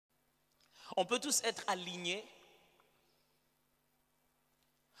On peut tous être alignés,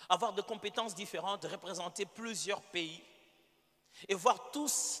 avoir des compétences différentes, représenter plusieurs pays et voir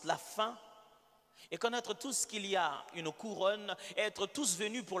tous la fin et connaître tous qu'il y a une couronne, et être tous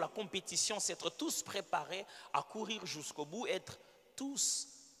venus pour la compétition, s'être tous préparés à courir jusqu'au bout, être tous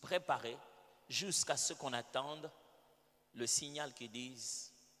préparés jusqu'à ce qu'on attende le signal qui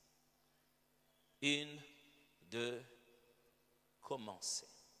dise une, deux, commencer.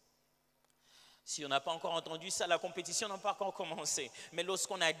 Si on n'a pas encore entendu ça, la compétition n'a pas encore commencé. Mais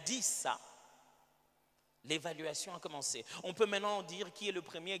lorsqu'on a dit ça, l'évaluation a commencé. On peut maintenant dire qui est le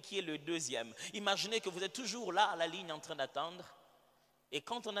premier, qui est le deuxième. Imaginez que vous êtes toujours là à la ligne en train d'attendre. Et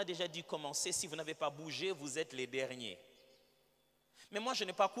quand on a déjà dit commencer, si vous n'avez pas bougé, vous êtes les derniers. Mais moi, je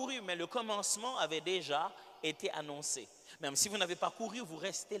n'ai pas couru, mais le commencement avait déjà été annoncé. Même si vous n'avez pas couru, vous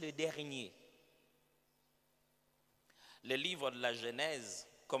restez le dernier. Le livre de la Genèse,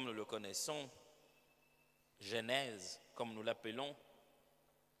 comme nous le connaissons, Genèse, comme nous l'appelons,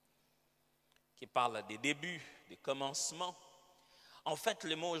 qui parle des débuts, des commencements. En fait,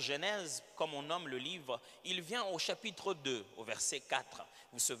 le mot Genèse, comme on nomme le livre, il vient au chapitre 2, au verset 4. Vous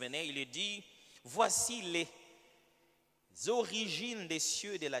vous souvenez, il est dit, « Voici les origines des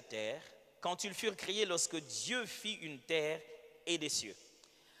cieux et de la terre, quand ils furent créés lorsque Dieu fit une terre et des cieux. »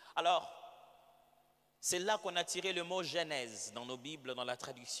 Alors, c'est là qu'on a tiré le mot Genèse dans nos Bibles, dans la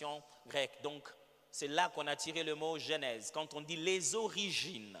traduction grecque. Donc, c'est là qu'on a tiré le mot Genèse. Quand on dit les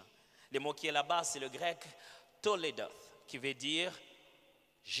origines, le mot qui est là-bas, c'est le grec toledoth, qui veut dire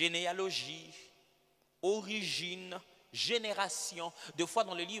généalogie, origine, génération. Deux fois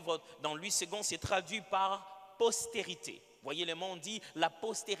dans le livre, dans Louis II, c'est traduit par postérité. Vous voyez, le mot, on dit la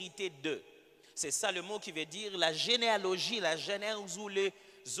postérité de. C'est ça le mot qui veut dire la généalogie, la genèse ou les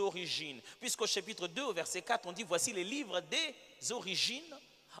origines. Puisqu'au chapitre 2, au verset 4, on dit voici les livres des origines.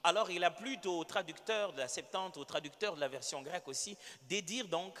 Alors il a plu au traducteur de la Septante, au traducteur de la version grecque aussi, de dire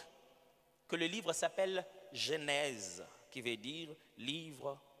donc que le livre s'appelle Genèse, qui veut dire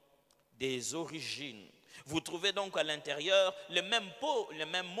livre des origines. Vous trouvez donc à l'intérieur le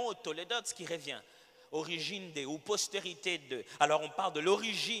même mot toledoth qui revient. Origine de ou postérité de. Alors on parle de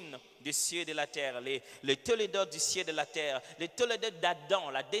l'origine des cieux et de la terre, les toledoth du ciel et de la terre, les toledoth d'Adam,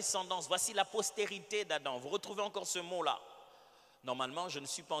 la descendance. Voici la postérité d'Adam. Vous retrouvez encore ce mot-là. Normalement, je ne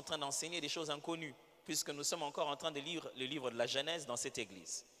suis pas en train d'enseigner des choses inconnues, puisque nous sommes encore en train de lire le livre de la Genèse dans cette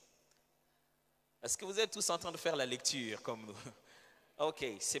église. Est-ce que vous êtes tous en train de faire la lecture comme nous? Ok,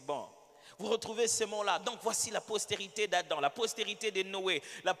 c'est bon. Vous retrouvez ce mot-là. Donc voici la postérité d'Adam, la postérité de Noé,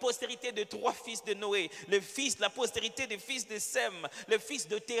 la postérité de 3 fils de Noé, la postérité des fils de Sem, le fils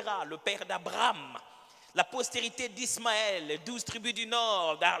de Téra, le père d'Abraham, la postérité d'Ismaël, les 12 tribus du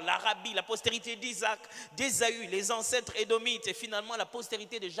nord, l'Arabie, la postérité d'Isaac, d'Ésaü, les ancêtres édomites et finalement la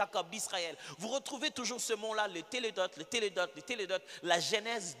postérité de Jacob, d'Israël. Vous retrouvez toujours ce mot-là, le télédoth, la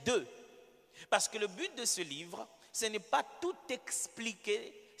Genèse 2. Parce que le but de ce livre, ce n'est pas tout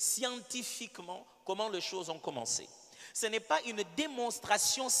expliquer scientifiquement comment les choses ont commencé. Ce n'est pas une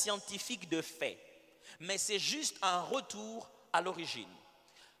démonstration scientifique de faits, mais c'est juste un retour à l'origine.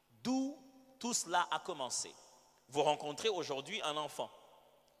 D'où tout cela a commencé. Vous rencontrez aujourd'hui un enfant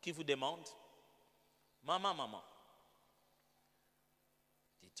qui vous demande « Maman, maman ».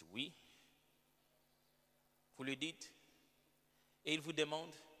 Dites « Oui ». Vous lui dites et il vous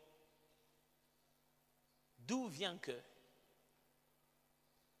demande « D'où vient que ?»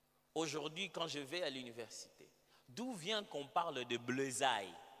 Aujourd'hui, quand je vais à l'université, d'où vient qu'on parle de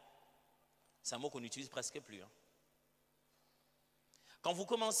bleusaille? C'est un mot qu'on n'utilise presque plus. Quand vous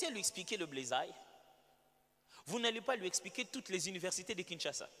commencez à lui expliquer le bleusaille, vous n'allez pas lui expliquer toutes les universités de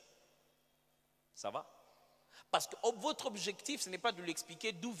Kinshasa. Ça va? Parce que votre objectif, ce n'est pas de lui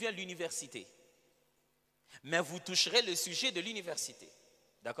expliquer d'où vient l'université. Mais vous toucherez le sujet de l'université.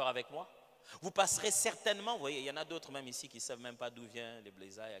 D'accord avec moi? Vous passerez certainement, vous voyez, il y en a d'autres même ici qui ne savent même pas d'où vient le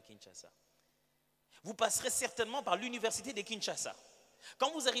bleusaille à Kinshasa. Vous passerez certainement par l'université de Kinshasa.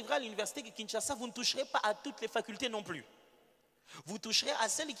 Quand vous arriverez à l'université de Kinshasa, vous ne toucherez pas à toutes les facultés non plus. Vous toucherez à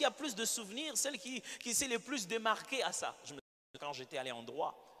celle qui a plus de souvenirs, celle qui s'est le plus démarquée à ça. Quand j'étais allé en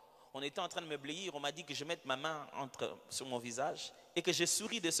droit, on était en train de me bléir, on m'a dit que je mette ma main sur mon visage et que je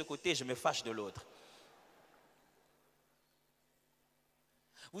souris de ce côté et je me fâche de l'autre.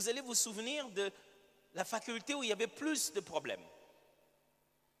 Vous allez vous souvenir de la faculté où il y avait plus de problèmes.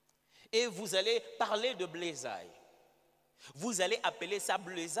 Et vous allez parler de bleusaille. Vous allez appeler ça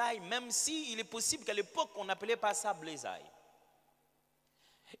bleusaille, même s'il est possible qu'à l'époque, on n'appelait pas ça bleusaille.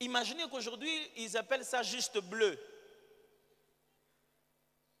 Imaginez qu'aujourd'hui, ils appellent ça juste bleu.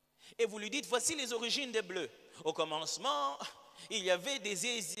 Et vous lui dites, voici les origines des bleus. Au commencement, Il y avait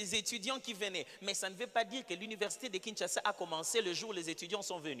des étudiants qui venaient. Mais ça ne veut pas dire que l'université de Kinshasa a commencé le jour où les étudiants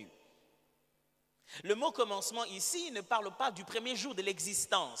sont venus. Le mot commencement ici ne parle pas du premier jour de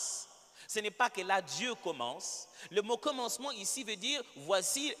l'existence. Ce n'est pas que là Dieu commence. Le mot commencement ici veut dire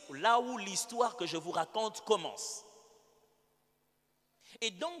voici là où l'histoire que je vous raconte commence.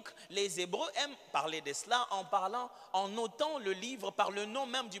 Et donc les Hébreux aiment parler de cela en notant le livre par le nom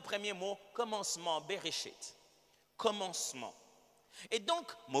même du premier mot, commencement, Bereshit, commencement. Et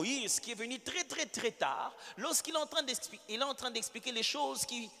donc Moïse qui est venu très tard, lorsqu'il est en train d'expliquer les choses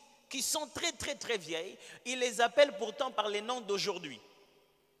qui sont très vieilles, il les appelle pourtant par les noms d'aujourd'hui.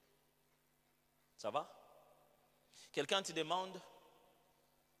 Ça va? Quelqu'un te demande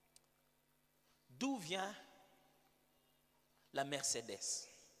d'où vient la Mercedes?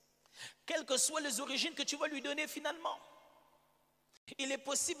 Quelles que soient les origines que tu vas lui donner finalement. Il est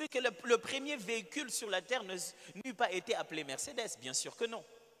possible que le premier véhicule sur la terre n'eût pas été appelé Mercedes, bien sûr que non.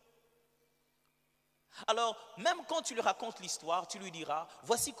 Alors, même quand tu lui racontes l'histoire, tu lui diras,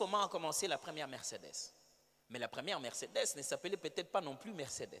 voici comment a commencé la première Mercedes. Mais la première Mercedes ne s'appelait peut-être pas non plus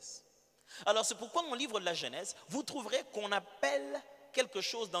Mercedes. Alors, c'est pourquoi dans le livre de la Genèse, vous trouverez qu'on appelle quelque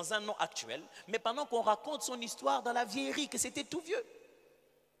chose dans un nom actuel, mais pendant qu'on raconte son histoire dans la vieillerie, que c'était tout vieux.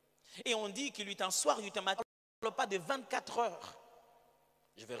 Et on dit qu'il eut un soir, il eut un matin, on ne parle pas de 24 heures.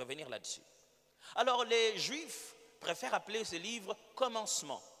 Je vais revenir là-dessus. Alors, les Juifs préfèrent appeler ce livre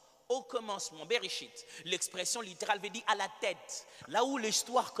commencement. Au commencement, Bereshit. L'expression littérale veut dire à la tête, là où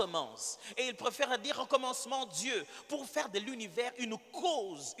l'histoire commence. Et ils préfèrent dire au commencement Dieu, pour faire de l'univers une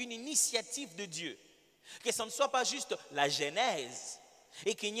cause, une initiative de Dieu. Que ce ne soit pas juste la genèse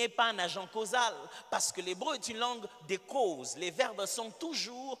et qu'il n'y ait pas un agent causal. Parce que l'hébreu est une langue des causes. Les verbes sont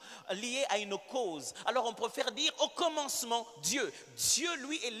toujours liés à une cause. Alors on préfère dire au commencement Dieu. Dieu,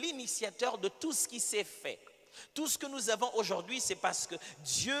 lui, est l'initiateur de tout ce qui s'est fait. Tout ce que nous avons aujourd'hui, c'est parce que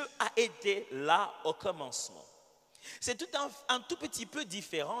Dieu a été là au commencement. C'est un tout petit peu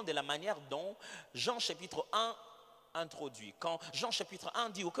différent de la manière dont Jean chapitre 1 introduit. Quand Jean chapitre 1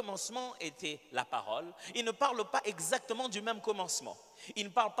 dit au commencement était la parole, il ne parle pas exactement du même commencement. Il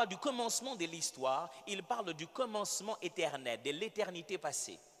ne parle pas du commencement de l'histoire, il parle du commencement éternel, de l'éternité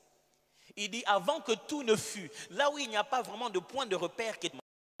passée. Il dit avant que tout ne fût, là où il n'y a pas vraiment de point de repère qui est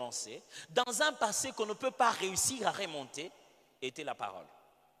commencé, dans un passé qu'on ne peut pas réussir à remonter, était la parole.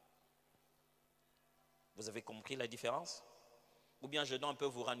 Vous avez compris la différence? Ou bien je dois un peu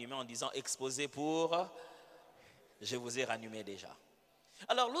vous ranimer en disant exposé pour... Je vous ai ranimé déjà.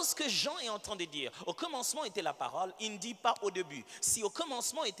 Alors lorsque Jean est en train de dire au commencement était la parole, il ne dit pas au début. Si au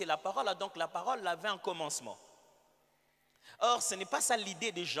commencement était la parole, donc la parole avait un commencement. Or ce n'est pas ça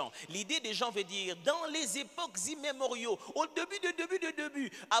l'idée de Jean. L'idée de Jean veut dire dans les époques immémoriaux, au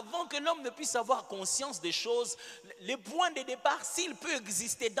début, avant que l'homme ne puisse avoir conscience des choses, le point de départ, s'il peut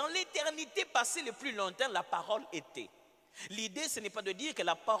exister, dans l'éternité passée le plus longtemps, la parole était. L'idée, ce n'est pas de dire que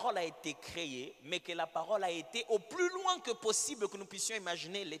la parole a été créée, mais que la parole a été au plus loin que possible que nous puissions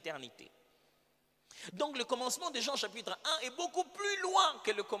imaginer l'éternité. Donc le commencement de Jean chapitre 1 est beaucoup plus loin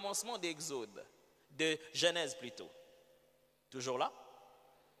que le commencement d'Exode, de Genèse plutôt. Toujours là?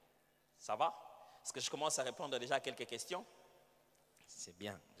 Ça va? Est-ce que je commence à répondre déjà à quelques questions? C'est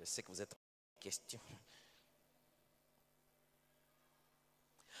bien, je sais que vous êtes en question.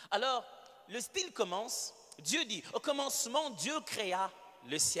 Alors, le style commence... Dieu dit, au commencement, Dieu créa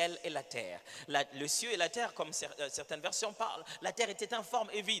le ciel et la terre. Le ciel et la terre, comme certaines versions parlent, la terre était informe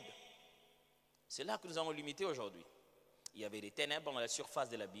et vide. C'est là que nous avons limité aujourd'hui. Il y avait des ténèbres dans la surface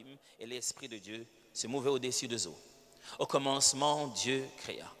de l'abîme et l'Esprit de Dieu se mouvait au-dessus des eaux. Au commencement, Dieu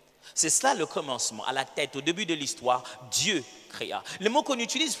créa. C'est cela le commencement, à la tête, au début de l'histoire, Dieu créa. Le mot qu'on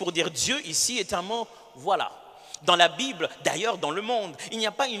utilise pour dire Dieu ici est un mot, voilà. Dans la Bible, d'ailleurs dans le monde, il n'y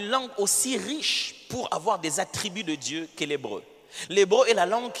a pas une langue aussi riche pour avoir des attributs de Dieu que l'hébreu. L'hébreu est la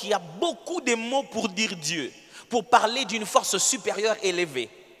langue qui a beaucoup de mots pour dire Dieu, pour parler d'une force supérieure élevée,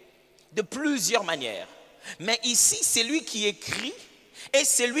 de plusieurs manières. Mais ici, c'est lui qui écrit et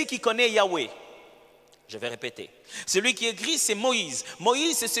c'est lui qui connaît Yahweh. Je vais répéter. Celui qui écrit, c'est Moïse.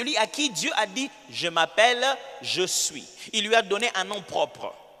 Moïse, c'est celui à qui Dieu a dit « Je m'appelle, je suis ». Il lui a donné un nom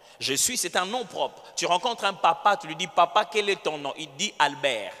propre. Je suis, c'est un nom propre. Tu rencontres un papa, tu lui dis, papa, quel est ton nom? Il dit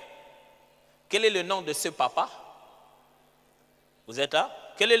Albert. Quel est le nom de ce papa? Vous êtes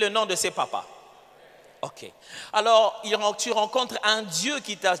là? Quel est le nom de ce papa? Ok. Alors, tu rencontres un Dieu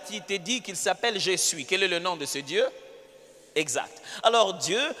qui te dit qu'il s'appelle Je suis. Quel est le nom de ce Dieu? Exact. Alors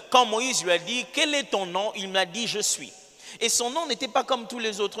Dieu, quand Moïse lui a dit, quel est ton nom? Il m'a dit, je suis. Et son nom n'était pas comme tous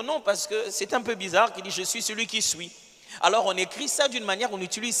les autres noms parce que c'est un peu bizarre qu'il dit, je suis celui qui suis. Alors on écrit ça d'une manière où on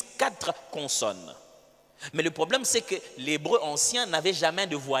utilise 4 consonnes. Mais le problème, c'est que l'hébreu ancien n'avait jamais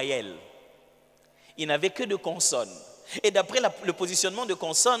de voyelles. Il n'avait que de consonnes. Et d'après le positionnement de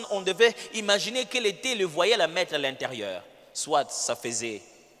consonnes, on devait imaginer quel était le voyelle à mettre à l'intérieur. Soit ça faisait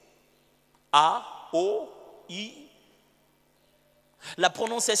A, O, I. La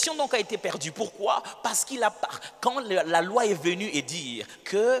prononciation donc a été perdue. Pourquoi? Parce quand la loi est venue et dire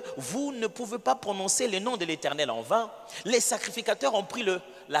que vous ne pouvez pas prononcer le nom de l'Éternel en vain, les sacrificateurs ont pris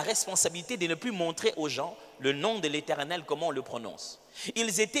la responsabilité de ne plus montrer aux gens le nom de l'Éternel, comment on le prononce.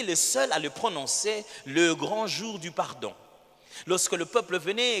 Ils étaient les seuls à le prononcer le grand jour du pardon. Lorsque le peuple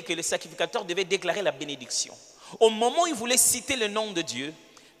venait et que les sacrificateurs devaient déclarer la bénédiction. Au moment où ils voulaient citer le nom de Dieu,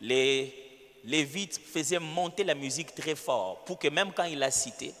 les Lévites faisaient monter la musique très fort pour que même quand il l'a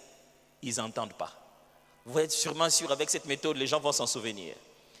cité, ils n'entendent pas. Vous êtes sûrement sûr, avec cette méthode, les gens vont s'en souvenir.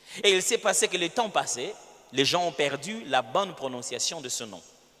 Et il s'est passé que le temps passé, les gens ont perdu la bonne prononciation de ce nom.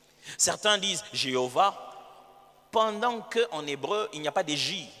 Certains disent Jéhovah, pendant qu'en hébreu, il n'y a pas de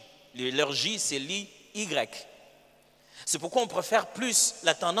J. Leur J, c'est l'I, Y. C'est pourquoi on préfère plus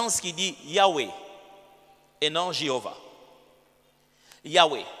la tendance qui dit Yahweh et non Jéhovah.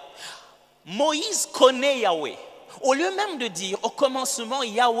 Yahweh. Moïse connaît Yahweh. Au lieu même de dire au commencement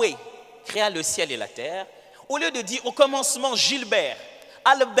Yahweh créa le ciel et la terre, au lieu de dire au commencement Gilbert,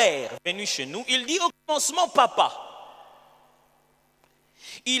 Albert venu chez nous, il dit au commencement Papa.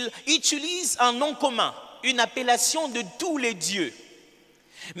 Il utilise un nom commun, une appellation de tous les dieux.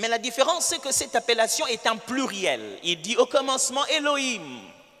 Mais la différence, c'est que cette appellation est un pluriel. Il dit au commencement Elohim.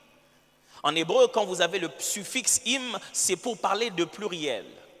 En hébreu, quand vous avez le suffixe im, c'est pour parler de pluriel.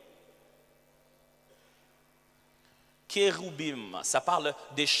 Kérubim, ça parle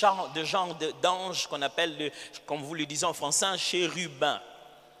de genre d'ange qu'on appelle, comme vous le disiez en français, un chérubin.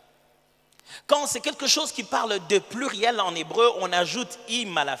 Quand c'est quelque chose qui parle de pluriel en hébreu, on ajoute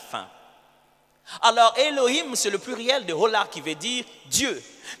im à la fin. Alors Elohim, c'est le pluriel de Hola qui veut dire Dieu.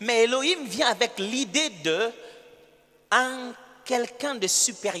 Mais Elohim vient avec l'idée de quelqu'un de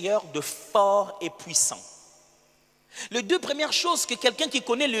supérieur, de fort et puissant. Les deux premières choses que quelqu'un qui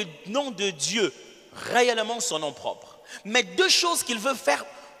connaît le nom de Dieu, réellement son nom propre, mais deux choses qu'il veut faire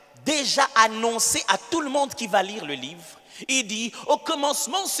déjà annoncer à tout le monde qui va lire le livre. Il dit, au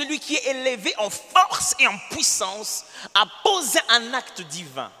commencement, celui qui est élevé en force et en puissance a posé un acte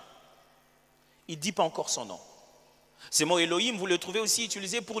divin. Il ne dit pas encore son nom. Ce mot Elohim, vous le trouvez aussi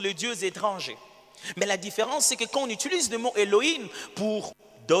utilisé pour les dieux étrangers. Mais la différence, c'est que quand on utilise le mot Elohim pour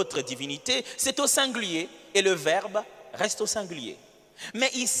d'autres divinités, c'est au singulier et le verbe reste au singulier.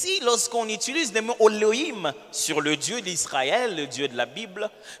 Mais ici, lorsqu'on utilise le mot Elohim sur le Dieu d'Israël, le Dieu de la Bible,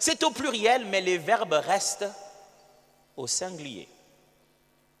 c'est au pluriel, mais les verbes restent au singulier.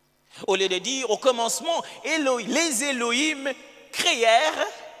 Au lieu de dire au commencement, les Elohim créèrent,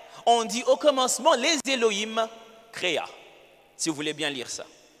 on dit au commencement, les Elohim créa. Si vous voulez bien lire ça.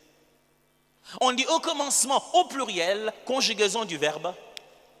 On dit au commencement, au pluriel, conjugaison du verbe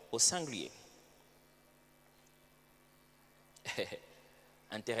au singulier.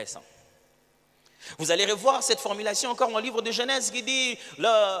 Intéressant. Vous allez revoir cette formulation encore dans le livre de Genèse qui dit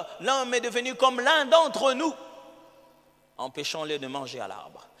l'homme est devenu comme l'un d'entre nous. Empêchons-les de manger à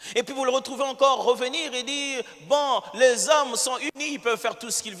l'arbre. Et puis vous le retrouvez encore revenir et dire bon, les hommes sont unis, ils peuvent faire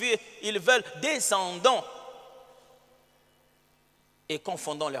tout ce qu'ils veulent, descendons et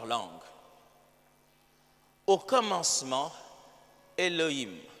confondons leur langue. Au commencement,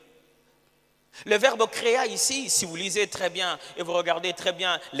 Elohim. Le verbe créa ici, si vous lisez très bien et vous regardez très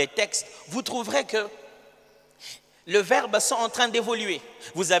bien les textes, vous trouverez que les verbes sont en train d'évoluer.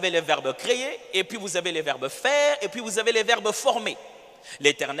 Vous avez le verbe créer, et puis vous avez le verbe faire, et puis vous avez le verbe former.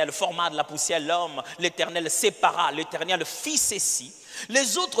 L'Éternel forma de la poussière l'homme, l'Éternel sépara, l'Éternel fit ceci.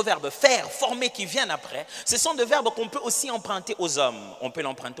 Les autres verbes faire, former qui viennent après, ce sont des verbes qu'on peut aussi emprunter aux hommes. On peut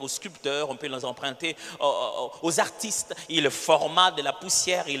l'emprunter aux sculpteurs, on peut l'emprunter aux artistes. Il forma de la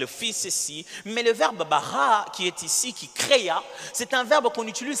poussière, il fit ceci. Mais le verbe bara qui est ici, qui créa, c'est un verbe qu'on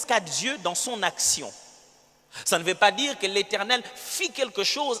utilise qu'à Dieu dans son action. Ça ne veut pas dire que l'Éternel fit quelque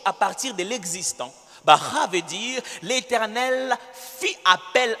chose à partir de l'existant. Bara veut dire l'Éternel fit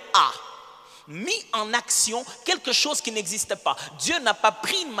appel à, mis en action quelque chose qui n'existait pas. Dieu n'a pas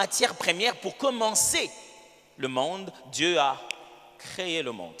pris une matière première pour commencer le monde. Dieu a créé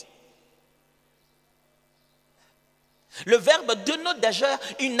le monde. Le verbe dénote d'ailleurs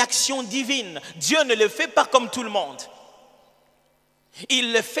une action divine. Dieu ne le fait pas comme tout le monde.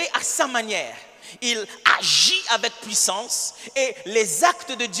 Il le fait à sa manière. Il agit avec puissance et les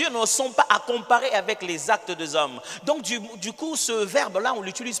actes de Dieu ne sont pas à comparer avec les actes des hommes. Donc du coup, ce verbe-là, on ne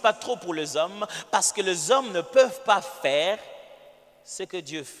l'utilise pas trop pour les hommes parce que les hommes ne peuvent pas faire ce que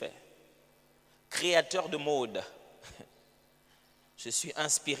Dieu fait. créateur de mode. Je suis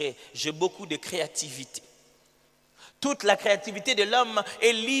inspiré, j'ai beaucoup de créativité. Toute la créativité de l'homme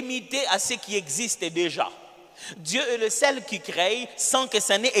est limitée à ce qui existe déjà. Dieu est le seul qui crée sans que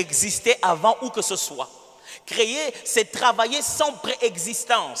ça n'ait existé avant ou que ce soit. Créer, c'est travailler sans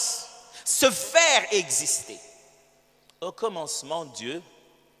préexistence, se faire exister. Au commencement, Dieu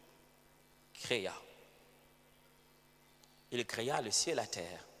créa. Il créa le ciel et la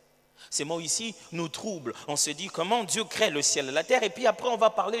terre. Ces mots ici nous troublent. On se dit comment Dieu crée le ciel et la terre. Et puis après, on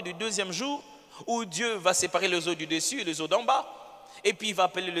va parler du deuxième jour où Dieu va séparer les eaux du dessus et les eaux d'en bas. Et puis il va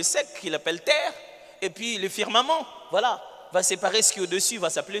appeler le sec qu'il appelle terre. Et puis le firmament, voilà, va séparer ce qui est au-dessus,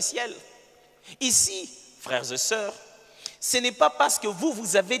 va s'appeler ciel. Ici, frères et sœurs, ce n'est pas parce que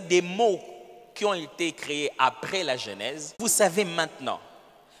vous avez des mots qui ont été créés après la Genèse. Vous savez maintenant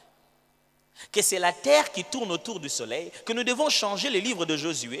que c'est la terre qui tourne autour du soleil, que nous devons changer le livre de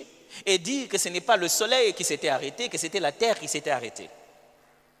Josué et dire que ce n'est pas le soleil qui s'était arrêté, que c'était la terre qui s'était arrêtée.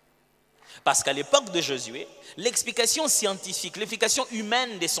 Parce qu'à l'époque de Josué, l'explication scientifique, l'explication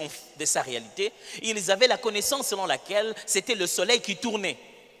humaine de sa réalité, ils avaient la connaissance selon laquelle c'était le soleil qui tournait.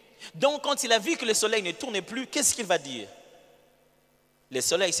 Donc quand il a vu que le soleil ne tournait plus, qu'est-ce qu'il va dire? Le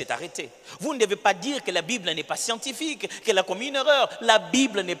soleil s'est arrêté. Vous ne devez pas dire que la Bible n'est pas scientifique, qu'elle a commis une erreur. La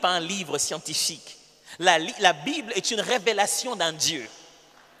Bible n'est pas un livre scientifique. La Bible est une révélation d'un Dieu.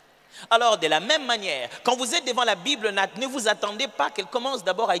 Alors, de la même manière, quand vous êtes devant la Bible, ne vous attendez pas qu'elle commence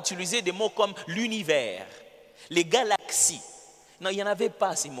d'abord à utiliser des mots comme l'univers, les galaxies. Non, il n'y en avait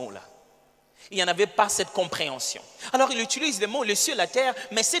pas ces mots-là. Il n'y en avait pas cette compréhension. Alors, il utilise les mots le ciel, la terre,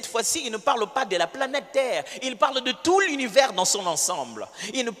 mais cette fois-ci, il ne parle pas de la planète Terre. Il parle de tout l'univers dans son ensemble.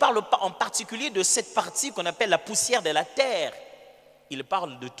 Il ne parle pas en particulier de cette partie qu'on appelle la poussière de la terre. Il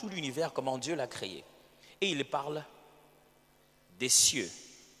parle de tout l'univers, comment Dieu l'a créé. Et il parle des cieux,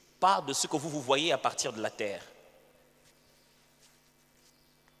 pas de ce que vous voyez à partir de la terre.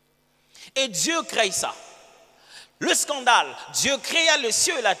 Et Dieu crée ça. Le scandale, Dieu créa le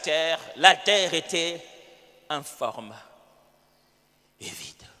ciel et la terre était informe et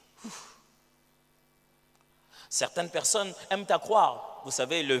vide. Certaines personnes aiment à croire, vous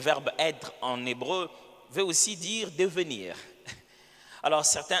savez, le verbe être en hébreu veut aussi dire devenir. Alors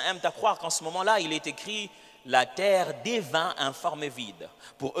certains aiment à croire qu'en ce moment-là, il est écrit la terre devint informe et vide.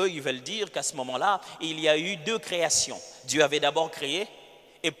 Pour eux, ils veulent dire qu'à ce moment-là, il y a eu deux créations. Dieu avait d'abord créé.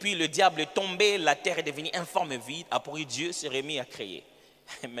 Et puis le diable est tombé, la terre est devenue informe et vide. Après Dieu s'est remis à créer.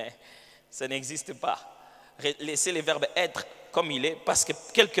 Mais ça n'existe pas. Laissez le verbe être comme il est, parce que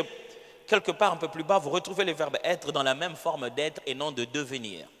quelque part un peu plus bas, vous retrouvez le verbe être dans la même forme d'être et non de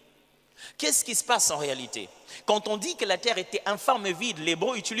devenir. Qu'est-ce qui se passe en réalité? Quand on dit que la terre était informe et vide,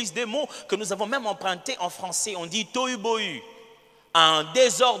 l'hébreu utilise des mots que nous avons même empruntés en français. On dit tohu bohu, un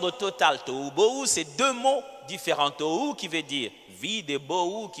désordre total. Tohu bohu, c'est deux mots différents. Tohu qui veut dire vide et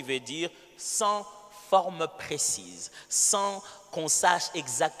bohu qui veut dire sans forme précise, sans qu'on sache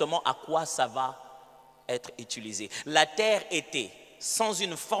exactement à quoi ça va être utilisé. La terre était sans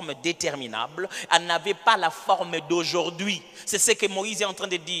une forme déterminable, elle n'avait pas la forme d'aujourd'hui. C'est ce que Moïse est en train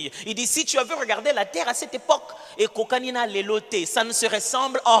de dire. Il dit, si tu avais regardé la terre à cette époque, et kokanina leloté, ça ne se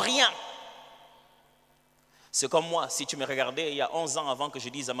ressemble en rien. C'est comme moi, si tu me regardais il y a 11 ans avant que je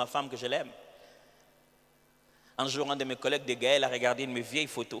dise à ma femme que je l'aime. Un jour, un de mes collègues de Gaël a regardé une de mes vieilles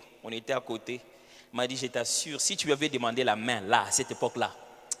photos. On était à côté. Il m'a dit, je t'assure, si tu lui avais demandé la main là, à cette époque-là,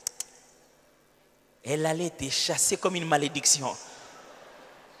 elle allait te chasser comme une malédiction.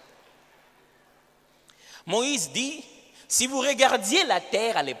 Moïse dit, si vous regardiez la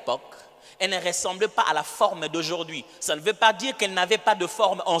terre à l'époque, elle ne ressemblait pas à la forme d'aujourd'hui. Ça ne veut pas dire qu'elle n'avait pas de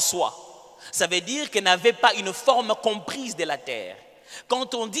forme en soi. Ça veut dire qu'elle n'avait pas une forme comprise de la terre.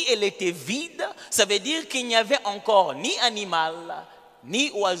 Quand on dit qu'elle était vide, ça veut dire qu'il n'y avait encore ni animal, ni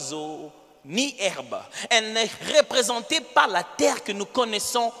oiseau, ni herbe. Elle ne représentait pas la terre que nous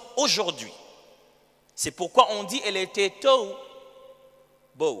connaissons aujourd'hui. C'est pourquoi on dit qu'elle était tohu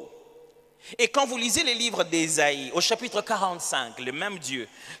bohu. Et quand vous lisez les livres d'Ésaïe, au chapitre 45, le même Dieu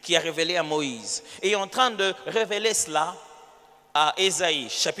qui a révélé à Moïse est en train de révéler cela à Ésaïe,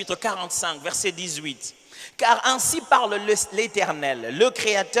 chapitre 45, verset 18. Car ainsi parle l'Éternel, le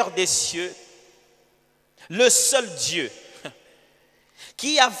Créateur des cieux, le seul Dieu,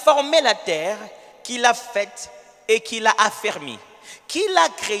 qui a formé la terre, qui l'a faite et qui l'a affermie, qui l'a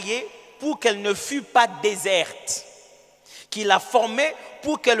créée pour qu'elle ne fût pas déserte, qui l'a formée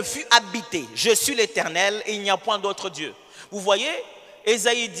pour qu'elle fût habitée. Je suis l'Éternel et il n'y a point d'autre Dieu. Vous voyez,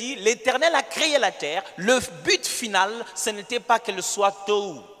 Ésaïe dit, l'Éternel a créé la terre. Le but final, ce n'était pas qu'elle soit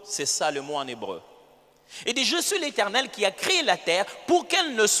tohu. C'est ça le mot en hébreu. Il dit, je suis l'Éternel qui a créé la terre pour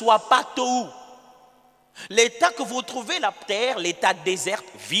qu'elle ne soit pas tohu. L'état que vous trouvez, la terre, l'état déserte,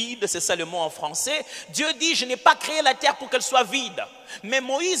 vide, c'est ça le mot en français. Dieu dit, je n'ai pas créé la terre pour qu'elle soit vide. Mais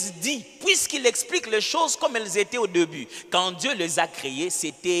Moïse dit, puisqu'il explique les choses comme elles étaient au début, quand Dieu les a créées,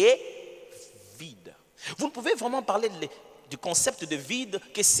 c'était vide. Vous ne pouvez vraiment parler du concept de vide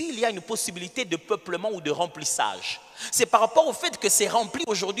que s'il y a une possibilité de peuplement ou de remplissage. C'est par rapport au fait que c'est rempli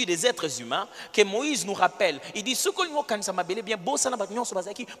aujourd'hui des êtres humains que Moïse nous rappelle. Il dit, ce que nous avons bien beau, ça n'a pas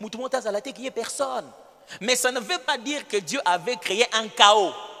de personne. Mais ça ne veut pas dire que Dieu avait créé un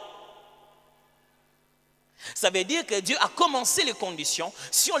chaos. Ça veut dire que Dieu a commencé les conditions.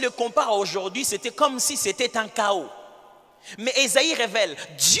 Si on le compare à aujourd'hui, c'était comme si c'était un chaos. Mais Ésaïe révèle,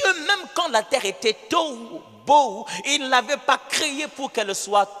 Dieu même quand la terre était tohu bohu, il ne l'avait pas créée pour qu'elle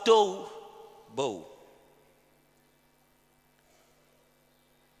soit tohu bohu.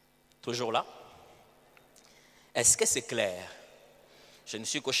 Toujours là? Est-ce que c'est clair? Je ne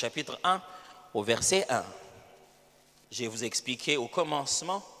suis qu'au chapitre 1, au verset 1. Je vous ai expliqué au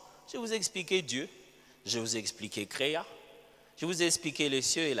commencement, je vous ai expliqué Dieu, je vous ai expliqué Créa, je vous ai expliqué les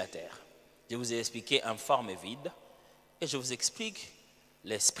cieux et la terre, je vous ai expliqué une forme vide, et je vous explique,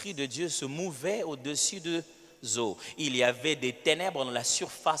 l'Esprit de Dieu se mouvait au-dessus des eaux. Il y avait des ténèbres dans la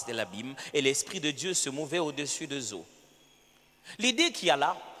surface de l'abîme, et l'Esprit de Dieu se mouvait au-dessus des eaux. L'idée qu'il y a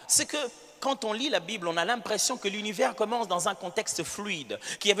là, c'est que quand on lit la Bible, on a l'impression que l'univers commence dans un contexte fluide,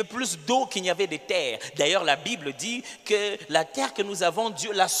 qu'il y avait plus d'eau qu'il n'y avait de terre. D'ailleurs, la Bible dit que la terre que nous avons,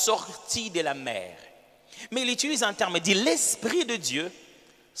 Dieu l'a sortie de la mer. Mais il utilise un terme, il dit l'Esprit de Dieu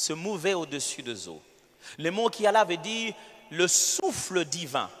se mouvait au-dessus des eaux. Le mot qui est là veut dire le souffle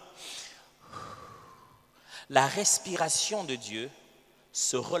divin. La respiration de Dieu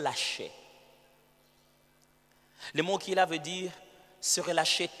se relâchait. Le mot qui est là veut dire se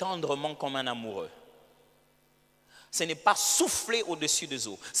relâcher tendrement comme un amoureux. Ce n'est pas souffler au-dessus des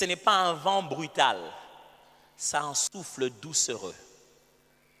eaux. Ce n'est pas un vent brutal. C'est un souffle doucereux.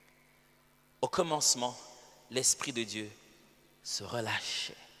 Au commencement, l'Esprit de Dieu se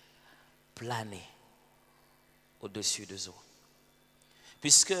relâchait, planait au-dessus des eaux.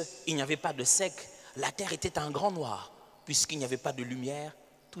 Puisqu'il n'y avait pas de sec, la terre était un grand noir. Puisqu'il n'y avait pas de lumière,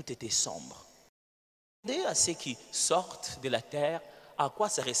 tout était sombre. Demandez à ceux qui sortent de la terre à quoi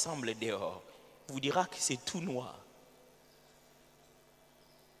ça ressemble dehors. On vous dira que c'est tout noir.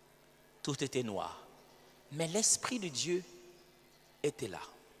 Tout était noir. Mais l'Esprit de Dieu était là.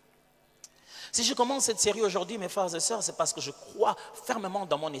 Si je commence cette série aujourd'hui, mes frères et sœurs, c'est parce que je crois fermement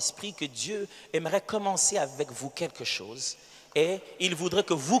dans mon esprit que Dieu aimerait commencer avec vous quelque chose et il voudrait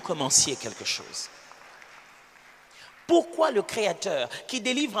que vous commenciez quelque chose. Pourquoi le Créateur qui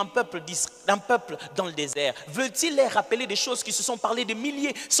délivre un peuple dans le désert veut-il leur rappeler des choses qui se sont passées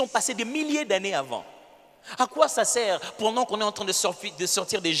des milliers d'années avant? À quoi ça sert pendant qu'on est en train de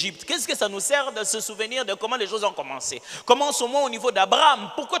sortir d'Égypte? Qu'est-ce que ça nous sert de se souvenir de comment les choses ont commencé? Commence au moins au niveau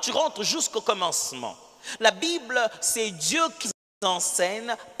d'Abraham. Pourquoi tu rentres jusqu'au commencement? La Bible, c'est Dieu qui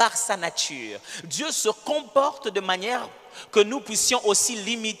enseigne par sa nature. Dieu se comporte de manière que nous puissions aussi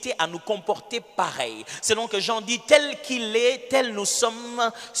limiter à nous comporter pareil. Selon que Jean dit, tel qu'il est, tel nous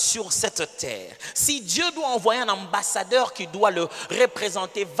sommes sur cette terre. Si Dieu doit envoyer un ambassadeur qui doit le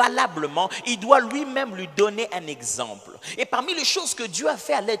représenter valablement, il doit lui-même lui donner un exemple. Et parmi les choses que Dieu a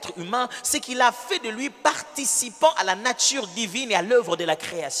fait à l'être humain, c'est qu'il a fait de lui participant à la nature divine et à l'œuvre de la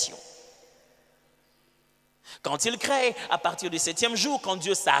création. Quand il crée, à partir du 7e jour, quand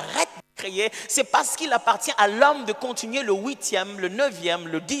Dieu s'arrête de créer, c'est parce qu'il appartient à l'homme de continuer le 8e, le 9e,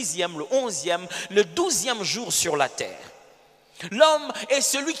 le 10e, le 11e, le 12e jour sur la terre. L'homme est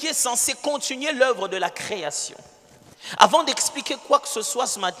celui qui est censé continuer l'œuvre de la création. Avant d'expliquer quoi que ce soit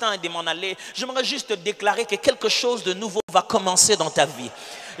ce matin et de m'en aller, j'aimerais juste te déclarer que quelque chose de nouveau va commencer dans ta vie.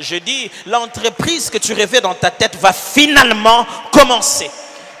 Je dis, l'entreprise que tu rêvais dans ta tête va finalement commencer.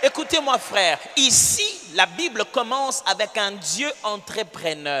 Écoutez-moi frère, ici la Bible commence avec un Dieu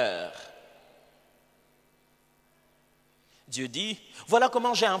entrepreneur. Dieu dit, voilà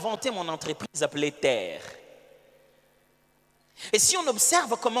comment j'ai inventé mon entreprise appelée Terre. Et si on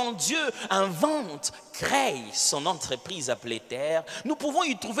observe comment Dieu invente, crée son entreprise appelée Terre, nous pouvons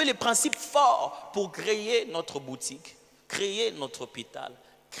y trouver les principes forts pour créer notre boutique, créer notre hôpital,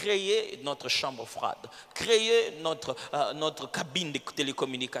 créer notre chambre froide, créer notre cabine de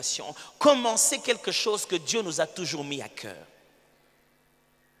télécommunication, commencer quelque chose que Dieu nous a toujours mis à cœur.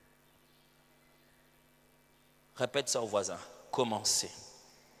 Répète ça au voisin, commencer.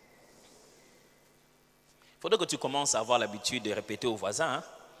 Il faudrait que tu commences à avoir l'habitude de répéter au voisin. Hein?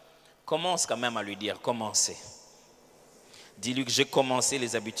 Commence quand même à lui dire commencer. Dis-lui que j'ai commencé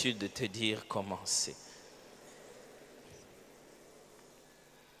les habitudes de te dire commencer. «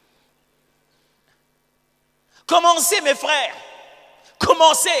 Commencez mes frères,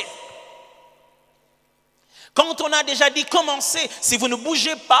 commencez. Quand on a déjà dit commencez, si vous ne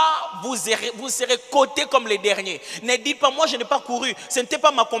bougez pas, vous serez cotés comme les derniers. Ne dites pas moi je n'ai pas couru, ce n'était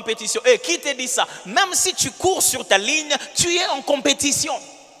pas ma compétition. Qui te dit ça? Même si tu cours sur ta ligne, tu es en compétition.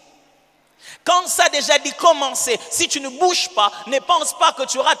 Quand ça a déjà dit commencer, si tu ne bouges pas, ne pense pas que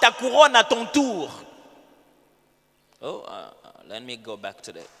tu auras ta couronne à ton tour. Let me go back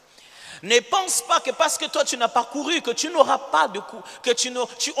to that. Ne pense pas que parce que toi tu n'as pas couru, que tu n'auras pas de coup,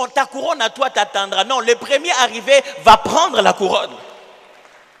 que ta couronne à toi t'attendra. Non, le premier arrivé va prendre la couronne.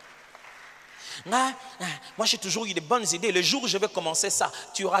 Moi j'ai toujours eu de bonnes idées. Le jour où je vais commencer ça,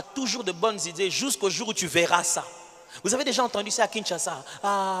 tu auras toujours de bonnes idées jusqu'au jour où tu verras ça. Vous avez déjà entendu ça à Kinshasa?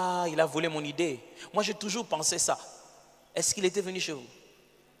 Ah, il a volé mon idée. Moi j'ai toujours pensé ça. Est-ce qu'il était venu chez vous?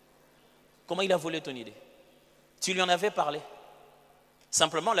 Comment il a volé ton idée? Tu lui en avais parlé?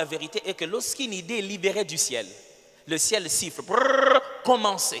 Simplement, la vérité est que lorsqu'une idée est libérée du ciel, le ciel siffle,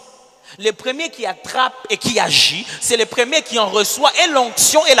 commencez. Le premier qui attrape et qui agit, c'est le premier qui en reçoit et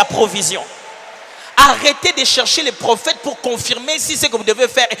l'onction et la provision. Arrêtez de chercher les prophètes pour confirmer si c'est ce que vous devez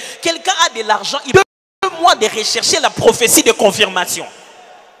faire. Quelqu'un a de l'argent, il peut 2 mois de rechercher la prophétie de confirmation.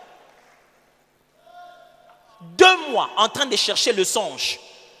 2 mois en train de chercher le songe.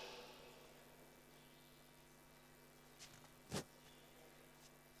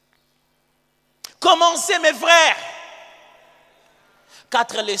 Commencez mes frères.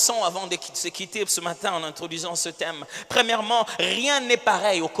 4 leçons avant de se quitter ce matin en introduisant ce thème. Premièrement, rien n'est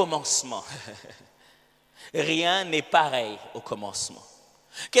pareil au commencement. Rien n'est pareil au commencement.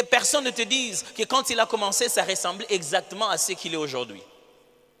 Que personne ne te dise que quand il a commencé, ça ressemblait exactement à ce qu'il est aujourd'hui.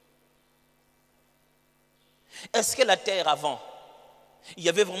 Est-ce que la terre avant, il y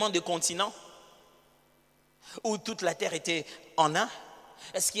avait vraiment des continents où toute la terre était en un?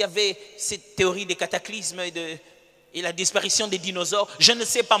 Est-ce qu'il y avait cette théorie des cataclysmes et la disparition des dinosaures? Je ne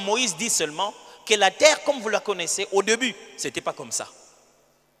sais pas, Moïse dit seulement que la terre, comme vous la connaissez, au début, ce n'était pas comme ça.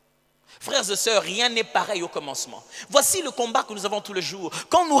 Frères et sœurs, rien n'est pareil au commencement. Voici le combat que nous avons tous les jours.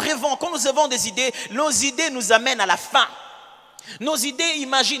 Quand nous rêvons, quand nous avons des idées, nos idées nous amènent à la fin. Nos idées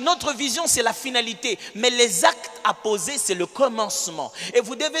imaginent, notre vision c'est la finalité, mais les actes à poser c'est le commencement. Et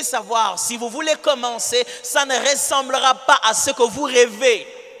vous devez savoir, si vous voulez commencer, ça ne ressemblera pas à ce que vous rêvez.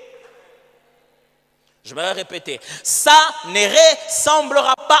 Je vais répéter, ça ne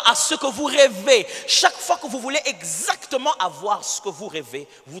ressemblera pas à ce que vous rêvez. Chaque fois que vous voulez exactement avoir ce que vous rêvez,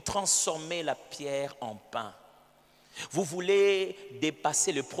 vous transformez la pierre en pain. Vous voulez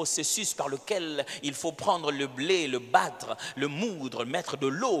dépasser le processus par lequel il faut prendre le blé, le battre, le moudre, mettre de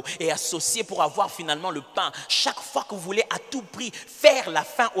l'eau et associer pour avoir finalement le pain. Chaque fois que vous voulez à tout prix faire la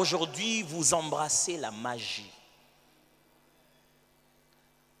fin aujourd'hui, vous embrassez la magie.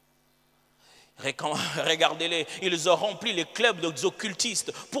 Regardez-les, ils ont rempli les clubs des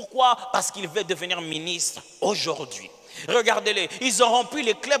occultistes. Pourquoi? Parce qu'ils veulent devenir ministres aujourd'hui. Regardez-les, ils ont rempli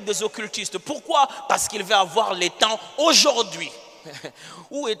les clubs des occultistes. Pourquoi? Parce qu'ils veulent avoir les temps aujourd'hui.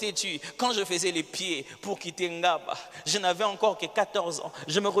 Où étais-tu quand je faisais les pieds pour quitter Ngaba? Je n'avais encore que 14 ans.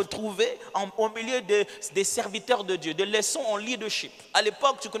 Je me retrouvais au milieu des serviteurs de Dieu, des leçons en leadership. À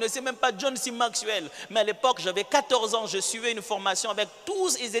l'époque, tu ne connaissais même pas John C. Maxwell. Mais à l'époque, j'avais 14 ans. Je suivais une formation avec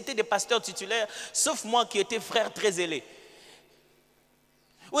tous. Ils étaient des pasteurs titulaires, sauf moi qui étais frère très zélé.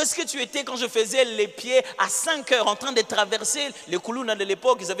 Où est-ce que tu étais quand je faisais les pieds à 5 heures en train de traverser les Koulouna de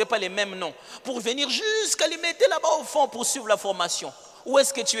l'époque? Ils n'avaient pas les mêmes noms. Pour venir jusqu'à les mettre là-bas au fond pour suivre la formation. Où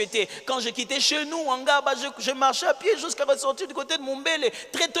est-ce que tu étais quand je quittais chez nous en Ngaba? Je marchais à pied jusqu'à ressortir du côté de Mumbele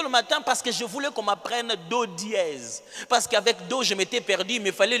très tôt le matin parce que je voulais qu'on m'apprenne do dièse. Parce qu'avec do je m'étais perdu,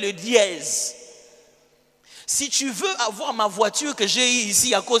 mais il fallait le dièse. Si tu veux avoir ma voiture que j'ai eue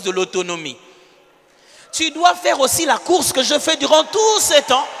ici à cause de l'autonomie, tu dois faire aussi la course que je fais durant tous ces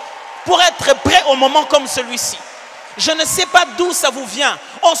temps pour être prêt au moment comme celui-ci. Je ne sais pas d'où ça vous vient.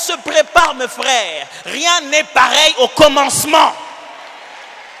 On se prépare, mes frères. Rien n'est pareil au commencement.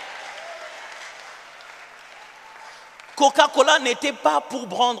 Coca-Cola n'était pas pour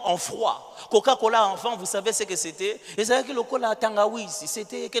prendre en froid. Coca-Cola, enfant, vous savez ce que c'était? Et c'est que le cola tangawizi,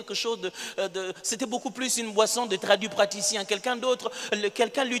 c'était quelque chose c'était beaucoup plus une boisson de traduit praticien. Quelqu'un d'autre,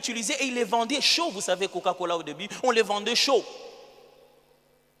 quelqu'un l'utilisait et il les vendait chaud. Vous savez, Coca-Cola au début, on les vendait chaud.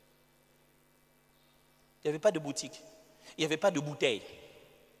 Il n'y avait pas de boutique, il n'y avait pas de bouteille,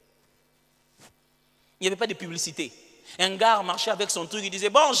 il n'y avait pas de publicité. Un gars marchait avec son truc, il disait,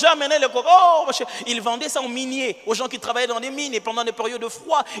 bon, j'ai amené le coca. Oh, il vendait ça aux miniers, aux gens qui travaillaient dans des mines, et pendant des périodes de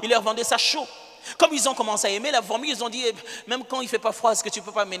froid, il leur vendait ça chaud. Comme ils ont commencé à aimer la formule, ils ont dit, même quand il ne fait pas froid, est-ce que tu ne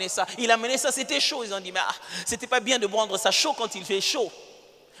peux pas amener ça? Il a amené ça, c'était chaud. Ils ont dit, mais c'était pas bien de prendre ça chaud quand il fait chaud.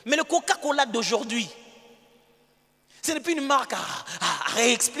 Mais le Coca-Cola d'aujourd'hui, Ce n'est plus une marque à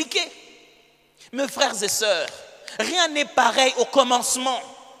réexpliquer. Mes frères et sœurs, rien n'est pareil au commencement.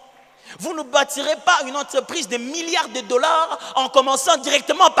 Vous ne bâtirez pas une entreprise de milliards de dollars en commençant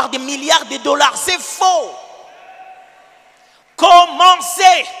directement par des milliards de dollars. C'est faux.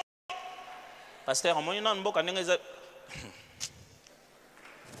 Commencez. Pasteur,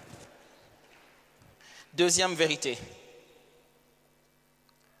 deuxième vérité.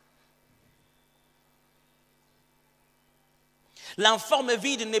 L'informe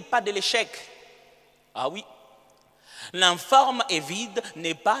vide n'est pas de l'échec. Ah oui. L'informe et vide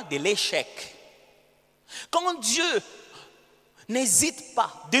n'est pas de l'échec. Quand Dieu n'hésite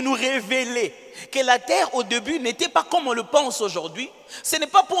pas de nous révéler que la terre au début n'était pas comme on le pense aujourd'hui, ce n'est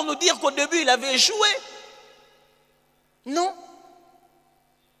pas pour nous dire qu'au début il avait échoué. Non.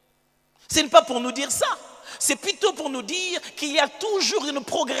 Ce n'est pas pour nous dire ça. C'est plutôt pour nous dire qu'il y a toujours une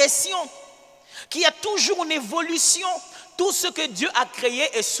progression, qu'il y a toujours une évolution. Tout ce que Dieu a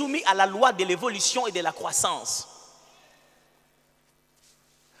créé est soumis à la loi de l'évolution et de la croissance.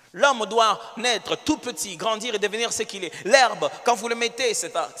 L'homme doit naître tout petit, grandir et devenir ce qu'il est. L'herbe, quand vous le mettez,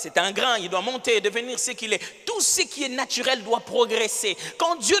 c'est un grain, il doit monter et devenir ce qu'il est. Tout ce qui est naturel doit progresser.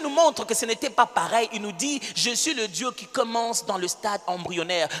 Quand Dieu nous montre que ce n'était pas pareil, il nous dit, je suis le Dieu qui commence dans le stade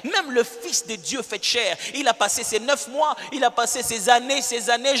embryonnaire. Même le Fils de Dieu fait chair. Il a passé ses 9 mois, il a passé ses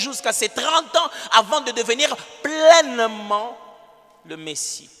années jusqu'à ses 30 ans avant de devenir pleinement le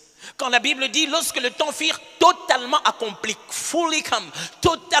Messie. Quand la Bible dit, lorsque le temps fut totalement accompli, fully come,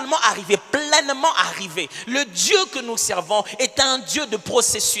 totalement arrivé, pleinement arrivé, le Dieu que nous servons est un Dieu de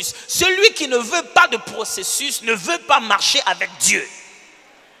processus. Celui qui ne veut pas de processus ne veut pas marcher avec Dieu.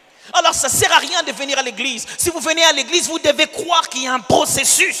 Alors ça ne sert à rien de venir à l'église. Si vous venez à l'église, vous devez croire qu'il y a un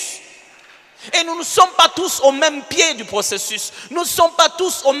processus. Et nous ne sommes pas tous au même pied du processus. Nous ne sommes pas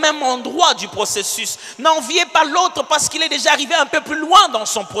tous au même endroit du processus. N'enviez pas l'autre parce qu'il est déjà arrivé un peu plus loin dans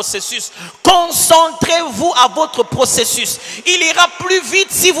son processus. Concentrez-vous à votre processus. Il ira plus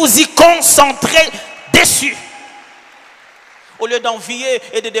vite si vous y concentrez dessus. Au lieu d'envier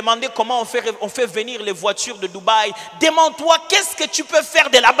et de demander comment on fait venir les voitures de Dubaï, demande-toi qu'est-ce que tu peux faire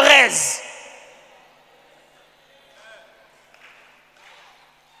de la braise.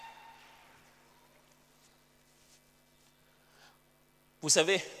 Vous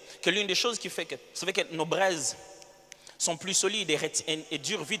savez que l'une des choses qui fait que, vous savez que nos braises sont plus solides et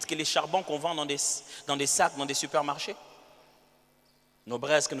durent vite que les charbons qu'on vend dans des sacs, dans des supermarchés. Nos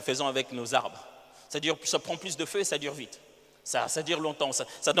braises que nous faisons avec nos arbres. Ça prend plus de feu et ça dure vite. Ça dure longtemps,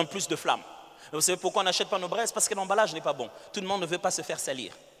 ça donne plus de flammes. Vous savez pourquoi on n'achète pas nos braises? Parce que l'emballage n'est pas bon. Tout le monde ne veut pas se faire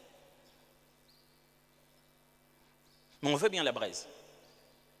salir. Mais on veut bien la braise.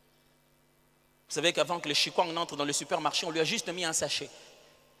 Vous savez qu'avant que le chikwang entre dans le supermarché, on lui a juste mis un sachet.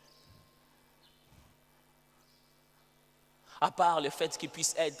 À part le fait qu'il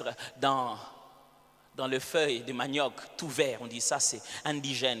puisse être dans le feuille de manioc tout vert, on dit ça c'est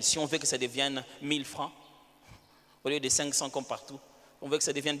indigène. Si on veut que ça devienne 1000 francs, au lieu de 500 comme partout, on veut que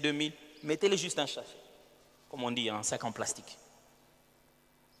ça devienne 2000, mettez-le juste un sachet, comme on dit, un sac en plastique.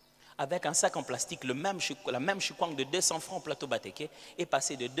 Avec un sac en plastique, la même chikwang de 200 francs au plateau Bateke est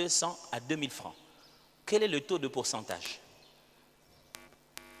passé de 200 à 2000 francs. Quel est le taux de pourcentage?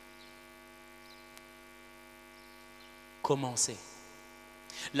 Commencez.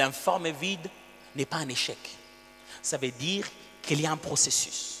 L'informe vide n'est pas un échec. Ça veut dire qu'il y a un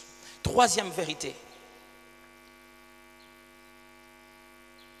processus. Troisième vérité.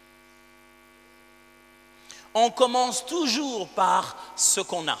 On commence toujours par ce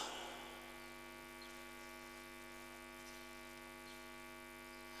qu'on a.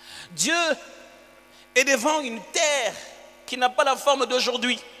 Dieu est devant une terre qui n'a pas la forme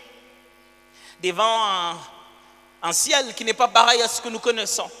d'aujourd'hui, devant un ciel qui n'est pas pareil à ce que nous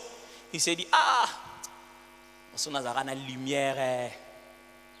connaissons. Il s'est dit, on a la lumière.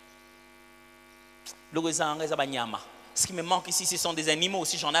 Ce qui me manque ici, ce sont des animaux.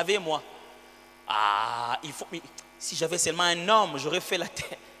 Si j'en avais, moi, si j'avais seulement un homme, j'aurais fait la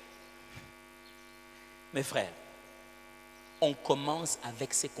terre. Mes frères, on commence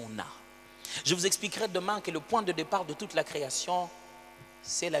avec ce qu'on a. Je vous expliquerai demain que le point de départ de toute la création,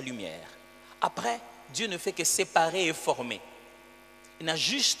 c'est la lumière. Après, Dieu ne fait que séparer et former. Il n'a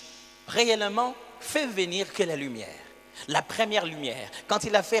juste réellement fait venir que la lumière. La première lumière. Quand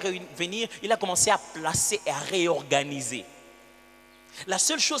il a fait venir, il a commencé à placer et à réorganiser. La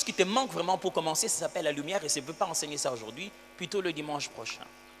seule chose qui te manque vraiment pour commencer, ça s'appelle la lumière et je ne peux pas enseigner ça aujourd'hui, plutôt le dimanche prochain.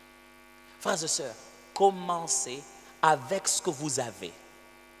 Frères et sœurs, commencez avec ce que vous avez.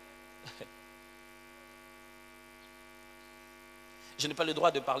 Je n'ai pas le droit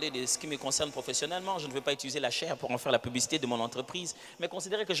de parler de ce qui me concerne professionnellement. Je ne veux pas utiliser la chair pour en faire la publicité de mon entreprise, mais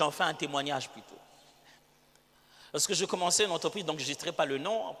considérez que j'en fais un témoignage plutôt. Lorsque je commençais une entreprise, donc je n'registrerai pas le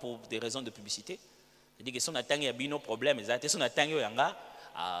nom pour des raisons de publicité. Je dis que si on a un problème,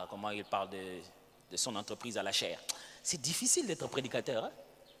 comment il parle de son entreprise à la chair. C'est difficile d'être prédicateur. Hein?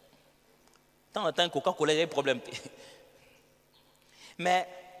 Tant en temps Coca-Cola, il y a des problèmes. Mais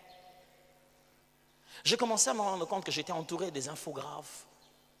j'ai commencé à me rendre compte que j'étais entouré des infographes,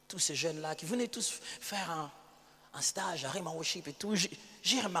 tous ces jeunes-là qui venaient tous faire un stage à Rien Worship et tout.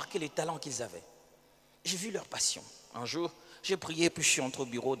 J'ai remarqué les talents qu'ils avaient. J'ai vu leur passion. Un jour, j'ai prié, puis je suis entré au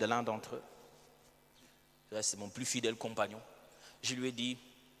bureau de l'un d'entre eux. C'est mon plus fidèle compagnon. Je lui ai dit,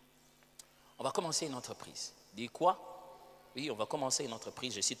 on va commencer une entreprise. Il dit quoi? Oui, on va commencer une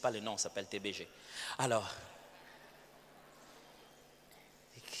entreprise. Je ne cite pas le nom, ça s'appelle TBG. Alors,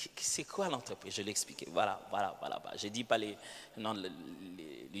 c'est quoi l'entreprise? Je l'ai expliqué. Voilà. Je ne dis pas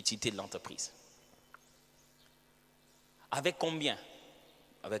l'utilité de l'entreprise. Avec combien?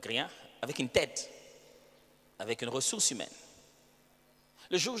 Avec rien. Avec une tête. Avec une ressource humaine.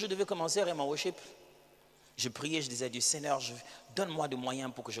 Le jour où je devais commencer à Rien Worship, je priais, je disais à Dieu, Seigneur, donne-moi des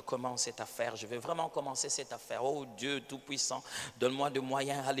moyens pour que je commence cette affaire. Je vais vraiment commencer cette affaire. Oh Dieu Tout-Puissant, donne-moi des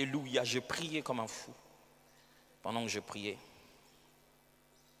moyens. Alléluia. Je priais comme un fou. Pendant que je priais,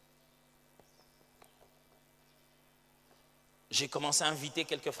 j'ai commencé à inviter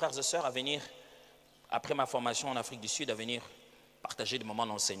quelques frères et sœurs à venir, après ma formation en Afrique du Sud, à venir partager des moments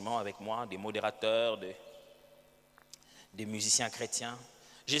d'enseignement avec moi, des modérateurs, des musiciens chrétiens.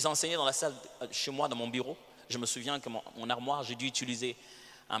 Je les enseignais dans la salle, chez moi, dans mon bureau. Je me souviens que mon armoire, j'ai dû utiliser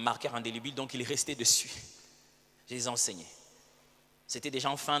un marqueur indélébile, donc il est resté dessus. Je les enseignais. C'était déjà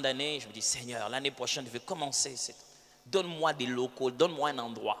en fin d'année, je me dis, Seigneur, l'année prochaine, je vais commencer. Donne-moi des locaux, donne-moi un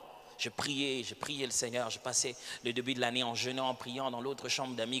endroit. Je priais le Seigneur. Je passais le début de l'année en jeûnant, en priant dans l'autre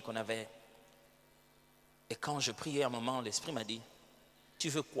chambre d'amis qu'on avait. Et quand je priais un moment, l'Esprit m'a dit, tu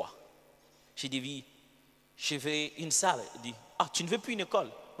veux quoi? J'ai dit, oui, je veux une salle. Il dit, ah, tu ne veux plus une école?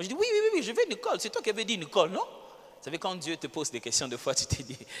 Moi, je dis, oui, je veux une école. C'est toi qui avais dit une école, non? Vous savez, quand Dieu te pose des questions, des fois, tu te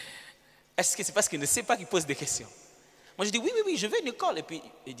dis, est-ce que c'est parce qu'il ne sait pas qu'il pose des questions? Moi, je dis, oui, je veux une école. Et puis,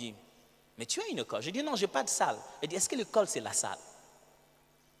 il dit, mais tu as une école? Je dis, non, je n'ai pas de salle. Il dit, est-ce que l'école, c'est la salle?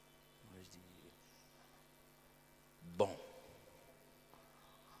 Bon,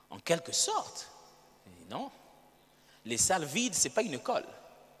 en quelque sorte, non. Les salles vides, ce n'est pas une école.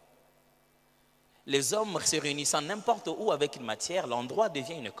 Les hommes se réunissant n'importe où avec une matière, l'endroit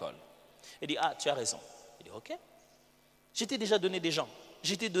devient une école. Il dit, ah, tu as raison. Il dit, ok. Je t'ai déjà donné des gens,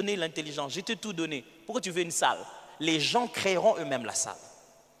 je t'ai donné l'intelligence, je t'ai tout donné. Pourquoi tu veux une salle? Les gens créeront eux-mêmes la salle.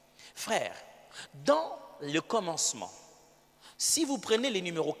 Frère, dans le commencement, si vous prenez le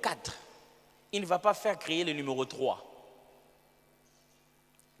numéro 4, il ne va pas faire créer le numéro 3.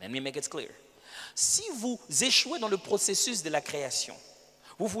 Let me make it clear. Si vous échouez dans le processus de la création,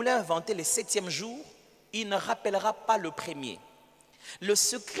 vous voulez inventer le 7e jour, il ne rappellera pas le premier. Le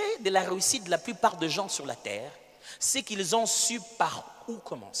secret de la réussite de la plupart des gens sur la terre, c'est qu'ils ont su par où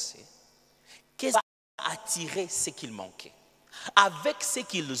commencer, qu'est-ce qui va attirer ce qu'il manquait. Avec ce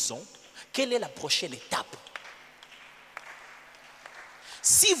qu'ils ont, quelle est la prochaine étape?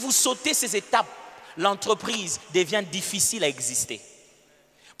 Si vous sautez ces étapes, l'entreprise devient difficile à exister.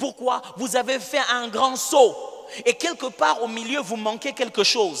 Pourquoi? Vous avez fait un grand saut et quelque part au milieu vous manquez quelque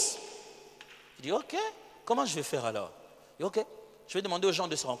chose. Je dis ok, comment je vais faire alors? Je dis ok, je vais demander aux gens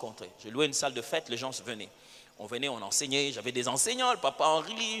de se rencontrer. J'ai loué une salle de fête, les gens venaient. On venait, on enseignait, j'avais des enseignants, le papa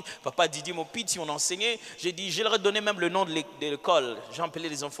Henri, papa Didier Mopiti, on enseignait. J'ai dit, je leur ai donné même le nom de l'école. J'ai appelé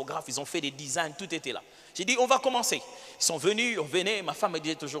les infographes, ils ont fait des designs, tout était là. J'ai dit, on va commencer. Ils sont venus, on venait, ma femme me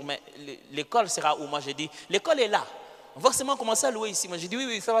disait toujours, mais l'école sera où? Moi j'ai dit, l'école est là. On va forcément commencer à louer ici. Moi j'ai dit,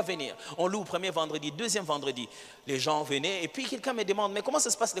 oui, ça va venir. On loue premier vendredi, deuxième vendredi. Les gens venaient et puis quelqu'un me demande, mais comment ça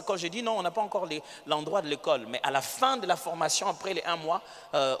se passe l'école? J'ai dit, non, on n'a pas encore l'endroit de l'école. Mais à la fin de la formation, après les 1 mois,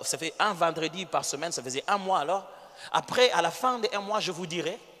 ça fait un vendredi par semaine, ça faisait 1 mois alors. Après, à la fin de 1 mois, je vous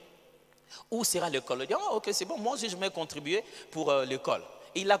dirai où sera l'école. Je dis, oh, ok, c'est bon, moi aussi je vais contribuer pour l'école.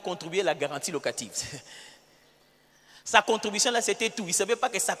 Il a contribué à la garantie locative. Sa contribution là, c'était tout. Il ne savait pas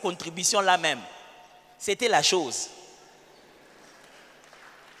que sa contribution là même, c'était la chose.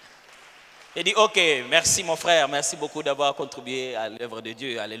 Il dit, ok, merci mon frère, merci beaucoup d'avoir contribué à l'œuvre de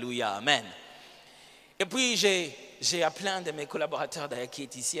Dieu, alléluia, amen. Et puis j'ai appelé un de mes collaborateurs d'ailleurs qui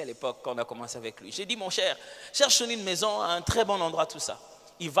est ici à l'époque quand on a commencé avec lui. J'ai dit, mon cher, cherche-nous une maison, un très bon endroit, tout ça.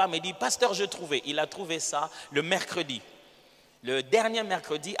 Il va me dire, pasteur, je trouvais. Il a trouvé ça le mercredi. Le dernier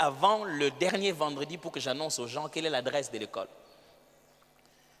mercredi avant le dernier vendredi pour que j'annonce aux gens quelle est l'adresse de l'école.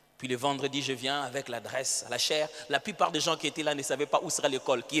 Puis le vendredi, je viens avec l'adresse, la chaire. La plupart des gens qui étaient là ne savaient pas où serait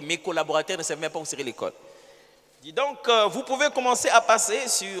l'école. Mes collaborateurs ne savaient même pas où serait l'école. Dis donc, vous pouvez commencer à passer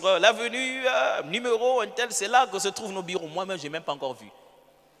sur l'avenue numéro un tel. C'est là que se trouvent nos bureaux. Moi-même, je n'ai même pas encore vu.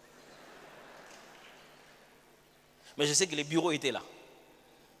 Mais je sais que les bureaux étaient là.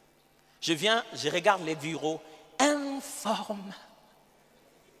 Je viens, je regarde les bureaux informes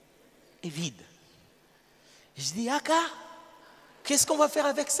et vides. Je dis, Aka, qu'est-ce qu'on va faire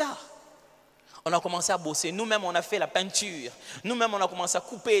avec ça? On a commencé à bosser. Nous-mêmes, on a fait la peinture. Nous-mêmes, on a commencé à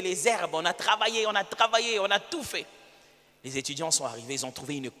couper les herbes. On a travaillé, on a tout fait. Les étudiants sont arrivés, ils ont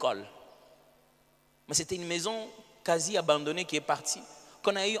trouvé une école. Mais c'était une maison quasi abandonnée qui est partie,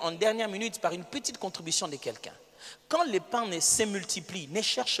 qu'on a eu en dernière minute par une petite contribution de quelqu'un. Quand les pains se multiplient, ne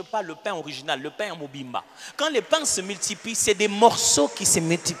cherche pas le pain original, le pain en Mbuma. Quand les pains se multiplient, c'est des morceaux qui se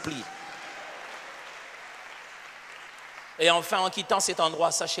multiplient. Et enfin, en quittant cet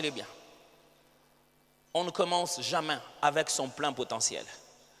endroit, sachez-le bien, on ne commence jamais avec son plein potentiel.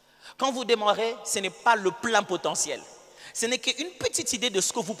 Quand vous démarrez, ce n'est pas le plein potentiel. Ce n'est qu'une petite idée de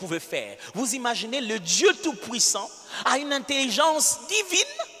ce que vous pouvez faire. Vous imaginez le Dieu Tout-Puissant a une intelligence divine,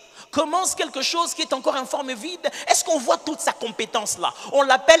 commence quelque chose qui est encore en forme vide. Est-ce qu'on voit toute sa compétence là? On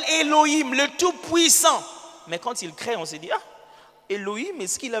l'appelle Elohim, le Tout-Puissant. Mais quand il crée, on se dit, ah, Elohim,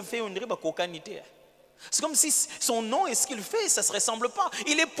 est-ce qu'il a fait une cocanité? C'est comme si son nom et ce qu'il fait, ça ne se ressemble pas.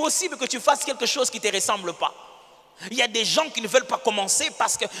 Il est possible que tu fasses quelque chose qui ne te ressemble pas. Il y a des gens qui ne veulent pas commencer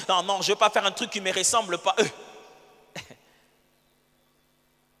parce que, non, je ne vais pas faire un truc qui ne me ressemble pas. Il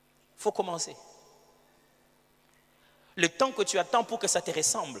faut commencer. Le temps que tu attends pour que ça te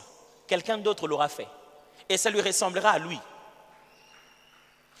ressemble, quelqu'un d'autre l'aura fait. Et ça lui ressemblera à lui.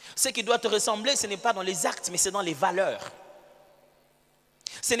 Ce qui doit te ressembler, ce n'est pas dans les actes, mais c'est dans les valeurs.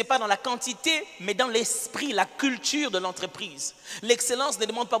 Ce n'est pas dans la quantité, mais dans l'esprit, la culture de l'entreprise. L'excellence ne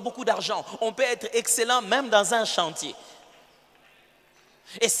demande pas beaucoup d'argent. On peut être excellent même dans un chantier.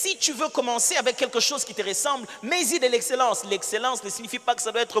 Et si tu veux commencer avec quelque chose qui te ressemble, mets-y de l'excellence. L'excellence ne signifie pas que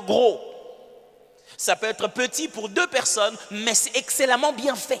ça doit être gros. Ça peut être petit pour 2 personnes, mais c'est excellemment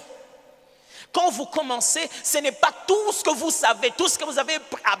bien fait. Quand vous commencez, ce n'est pas tout ce que vous savez, tout ce que vous avez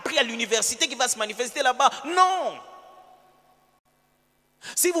appris à l'université qui va se manifester là-bas. Non!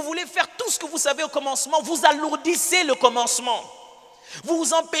 Si vous voulez faire tout ce que vous savez au commencement, vous alourdissez le commencement. Vous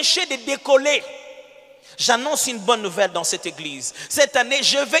vous empêchez de décoller. J'annonce une bonne nouvelle dans cette église. Cette année,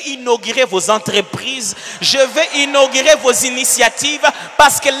 je vais inaugurer vos entreprises. Je vais inaugurer vos initiatives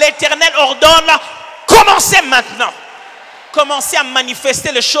parce que l'Éternel ordonne, commencez maintenant. Commencez à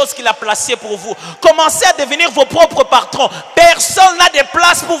manifester les choses qu'il a placées pour vous. Commencez à devenir vos propres patrons. Personne n'a de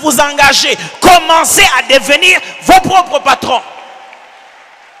place pour vous engager. Commencez à devenir vos propres patrons.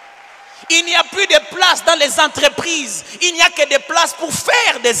 Il n'y a plus de place dans les entreprises. Il n'y a que des places pour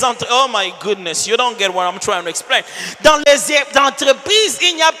faire des entreprises. Oh my goodness, you don't get what I'm trying to explain. Dans les entreprises,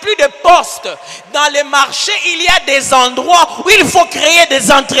 il n'y a plus de postes. Dans les marchés, il y a des endroits où il faut créer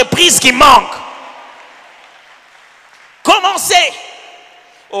des entreprises qui manquent. Commencez.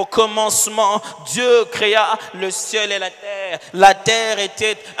 Au commencement, Dieu créa le ciel et la terre. La terre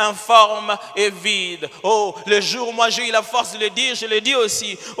était informe et vide. Oh, le jour où moi j'ai eu la force de le dire, je le dis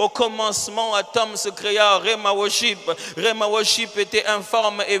aussi. Au commencement, Athom'S créa Rema Worship. Rema Worship était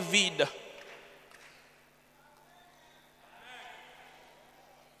informe et vide.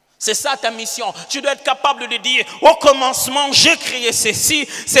 C'est ça ta mission. Tu dois être capable de dire, au commencement, j'ai créé ceci.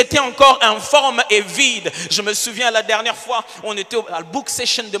 C'était encore informe et vide. Je me souviens la dernière fois, on était à la book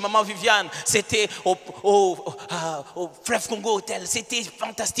session de Maman Viviane. C'était au Fleuve Congo Hotel. C'était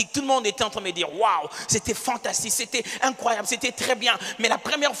fantastique. Tout le monde était en train de me dire, waouh, c'était fantastique, c'était incroyable, c'était très bien. Mais la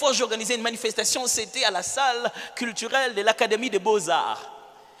première fois que j'ai organisé une manifestation, c'était à la salle culturelle de l'Académie des Beaux-Arts.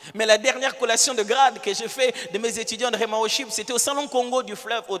 Mais la dernière collation de grade que j'ai fait de mes étudiants de Rien, c'était au Salon Congo du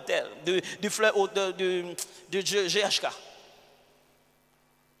Fleuve Hôtel, du GHK.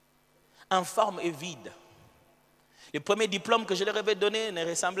 Informe et vide. Le premier diplôme que je leur avais donné ne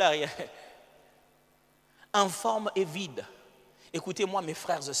ressemblait à rien. Informe et vide. Écoutez-moi mes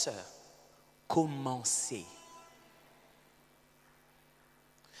frères et sœurs. Commencez.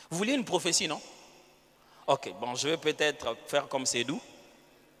 Vous voulez une prophétie, non? Ok, bon, je vais peut-être faire comme c'est doux.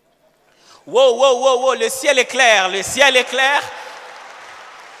 Wow, le ciel est clair, le ciel est clair.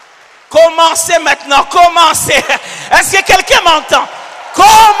 Commencez maintenant, commencez. Est-ce que quelqu'un m'entend?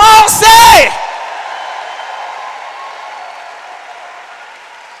 Commencez.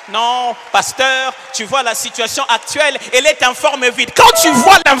 Non, pasteur, tu vois la situation actuelle, elle est informe et vide. Quand tu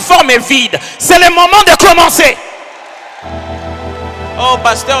vois l'informe et vide, c'est le moment de commencer. Oh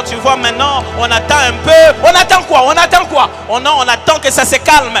pasteur, tu vois maintenant, on attend un peu. On attend quoi? On attend quoi? Oh non, on attend que ça se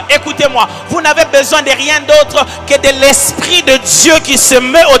calme. Écoutez-moi, vous n'avez besoin de rien d'autre que de l'Esprit de Dieu qui se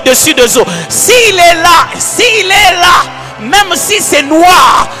met au-dessus des eaux. S'il est là, même si c'est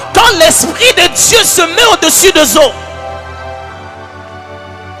noir, quand l'Esprit de Dieu se met au-dessus des eaux,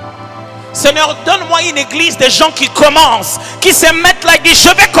 Seigneur, donne-moi une église de gens qui commencent, qui se mettent là et disent, je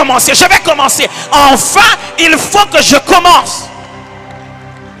vais commencer. Enfin, il faut que je commence.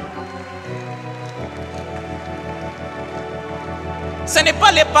 Ce n'est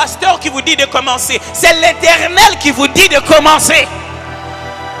pas les pasteurs qui vous disent de commencer, c'est l'Éternel qui vous dit de commencer.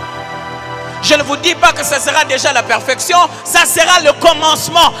 Je ne vous dis pas que ça sera déjà la perfection, ça sera le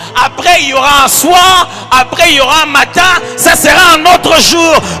commencement. Après, il y aura un soir, après, il y aura un matin, ça sera un autre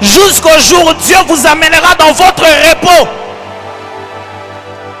jour, jusqu'au jour où Dieu vous amènera dans votre repos.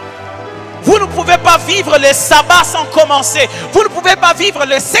 Vous ne pouvez pas vivre le sabbat sans commencer. Vous ne pouvez pas vivre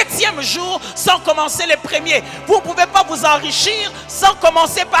le 7e jour sans commencer le premier. Vous ne pouvez pas vous enrichir sans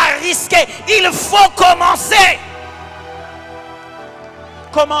commencer par risquer. Il faut commencer.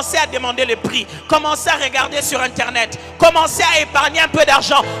 Commencez à demander le prix. Commencez à regarder sur Internet. Commencez à épargner un peu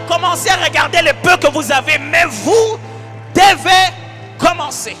d'argent. Commencez à regarder le peu que vous avez. Mais vous devez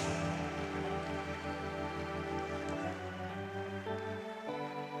commencer.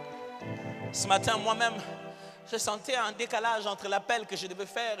 Ce matin, moi-même, je sentais un décalage entre l'appel que je devais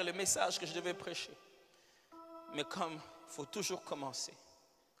faire et le message que je devais prêcher. Mais comme il faut toujours commencer.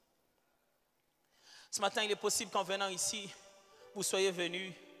 Ce matin, il est possible qu'en venant ici, vous soyez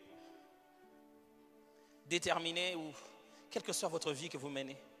venus déterminés ou quelle que soit votre vie que vous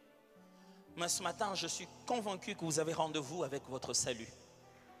menez. Mais ce matin, je suis convaincu que vous avez rendez-vous avec votre salut.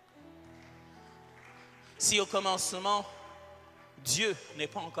 Si au commencement, Dieu n'est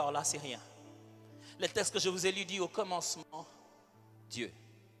pas encore là, c'est rien. Le texte que je vous ai lu dit au commencement, Dieu.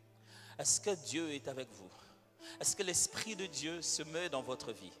 Est-ce que Dieu est avec vous? Est-ce que l'Esprit de Dieu se met dans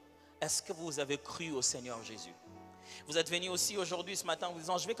votre vie? Est-ce que vous avez cru au Seigneur Jésus? Vous êtes venus aussi aujourd'hui, ce matin, en vous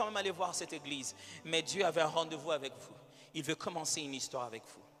disant, je vais quand même aller voir cette église. Mais Dieu avait un rendez-vous avec vous. Il veut commencer une histoire avec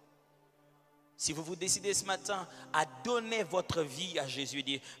vous. Si vous vous décidez ce matin à donner votre vie à Jésus,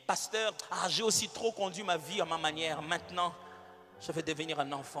 dire, pasteur, j'ai aussi trop conduit ma vie à ma manière. Maintenant, je vais devenir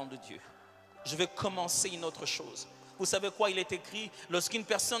un enfant de Dieu. Je vais commencer une autre chose. Vous savez quoi, il est écrit, lorsqu'une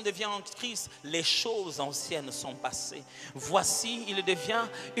personne devient en Christ, les choses anciennes sont passées. Voici, il devient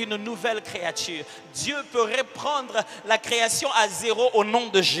une nouvelle créature. Dieu peut reprendre la création à zéro au nom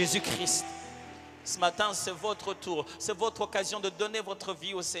de Jésus-Christ. Ce matin, c'est votre tour, c'est votre occasion de donner votre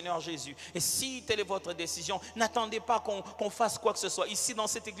vie au Seigneur Jésus. Et si telle est votre décision, n'attendez pas qu'on fasse quoi que ce soit. Ici, dans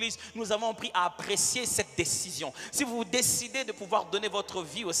cette église, nous avons appris à apprécier cette décision. Si vous décidez de pouvoir donner votre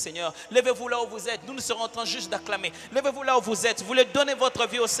vie au Seigneur, levez-vous là où vous êtes. Nous serons en train juste d'acclamer. Levez-vous là où vous êtes. Vous voulez donner votre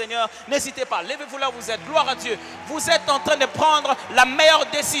vie au Seigneur, n'hésitez pas. Levez-vous là où vous êtes. Gloire à Dieu. Vous êtes en train de prendre la meilleure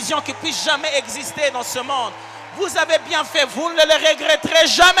décision qui puisse jamais exister dans ce monde. Vous avez bien fait. Vous ne le regretterez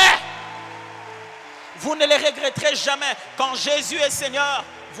jamais. Vous ne les regretterez jamais. Quand Jésus est Seigneur,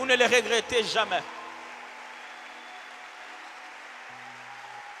 vous ne les regrettez jamais.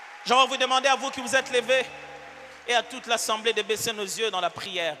 J'aimerais vous demander à vous qui vous êtes levés et à toute l'assemblée de baisser nos yeux dans la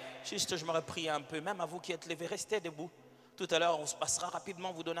prière. Juste, je m'aurais prié un peu. Même à vous qui êtes levés, restez debout. Tout à l'heure, on se passera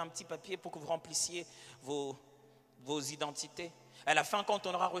rapidement vous donner un petit papier pour que vous remplissiez vos identités. À la fin, quand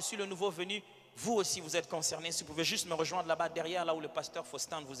on aura reçu le nouveau venu, vous aussi, vous êtes concernés. Si vous pouvez juste me rejoindre là-bas derrière, là où le pasteur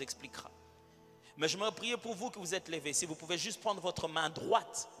Faustin vous expliquera. Mais je me prie pour vous que vous êtes levés. Si vous pouvez juste prendre votre main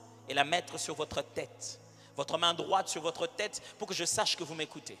droite et la mettre sur votre tête. Votre main droite sur votre tête pour que je sache que vous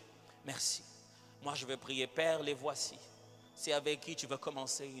m'écoutez. Merci. Moi, je vais prier. Père, les voici. C'est avec qui tu veux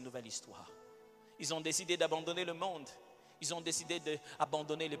commencer une nouvelle histoire. Ils ont décidé d'abandonner le monde. Ils ont décidé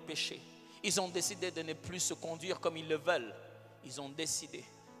d'abandonner le péché. Ils ont décidé de ne plus se conduire comme ils le veulent. Ils ont décidé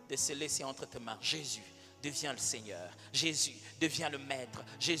de se laisser entre tes mains. Jésus devient le Seigneur. Jésus devient le Maître.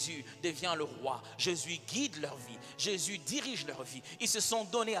 Jésus devient le Roi. Jésus guide leur vie. Jésus dirige leur vie. Ils se sont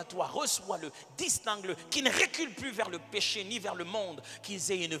donnés à toi. Reçois-le, distingue-le, qu'ils ne reculent plus vers le péché ni vers le monde,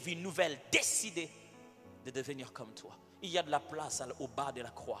 qu'ils aient une vie nouvelle, décidés de devenir comme toi. Il y a de la place au bas de la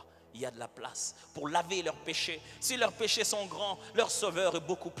croix. Il y a de la place pour laver leurs péchés. Si leurs péchés sont grands, leur Sauveur est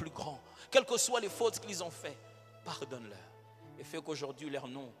beaucoup plus grand. Quelles que soient les fautes qu'ils ont faites, pardonne-leur. Et fais qu'aujourd'hui leur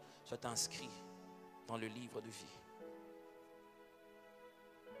nom soit inscrit dans le livre de vie.